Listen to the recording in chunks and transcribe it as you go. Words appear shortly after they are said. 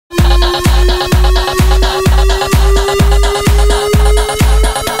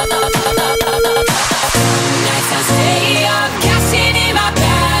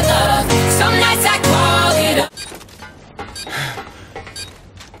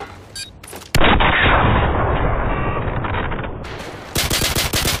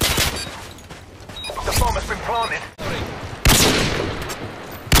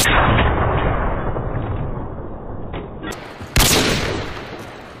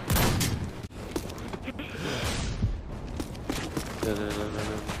You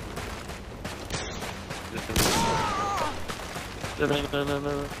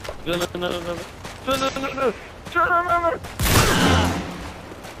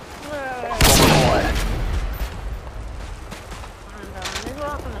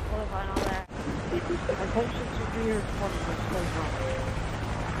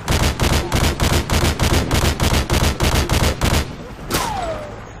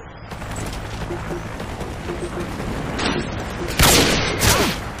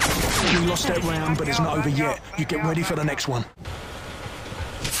lost that round, but it's not over yet. You get ready for the next one.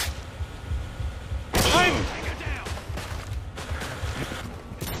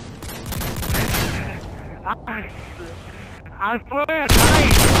 I'm playing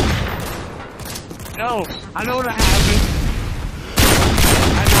tight. No, I know what happened.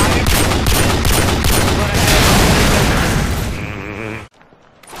 I died. But I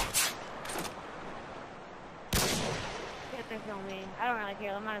Get this on me. I don't really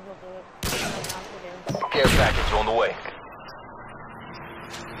care. I might as well do it. I don't know what else to do. Care package on the way.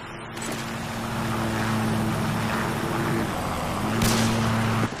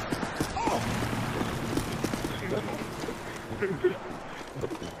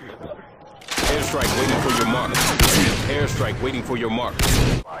 Airstrike waiting for your mark. Airstrike waiting for your mark.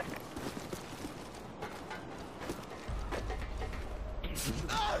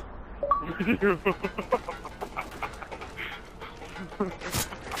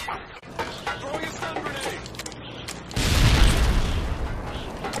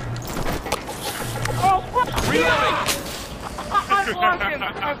 Reloading! I blocked him!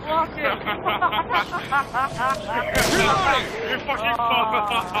 I blocked him! Reloading! You fucking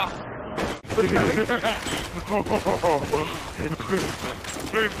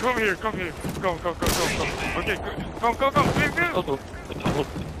Please, come here, come here. Go. Okay, go, please, go.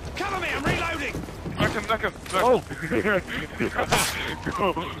 Cover me, I'm reloading! Knock him. Oh!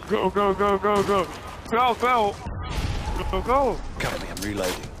 Go. Cover me, I'm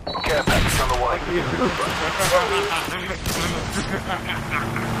reloading. Care package on the way.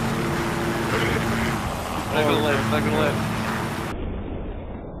 Not gonna let.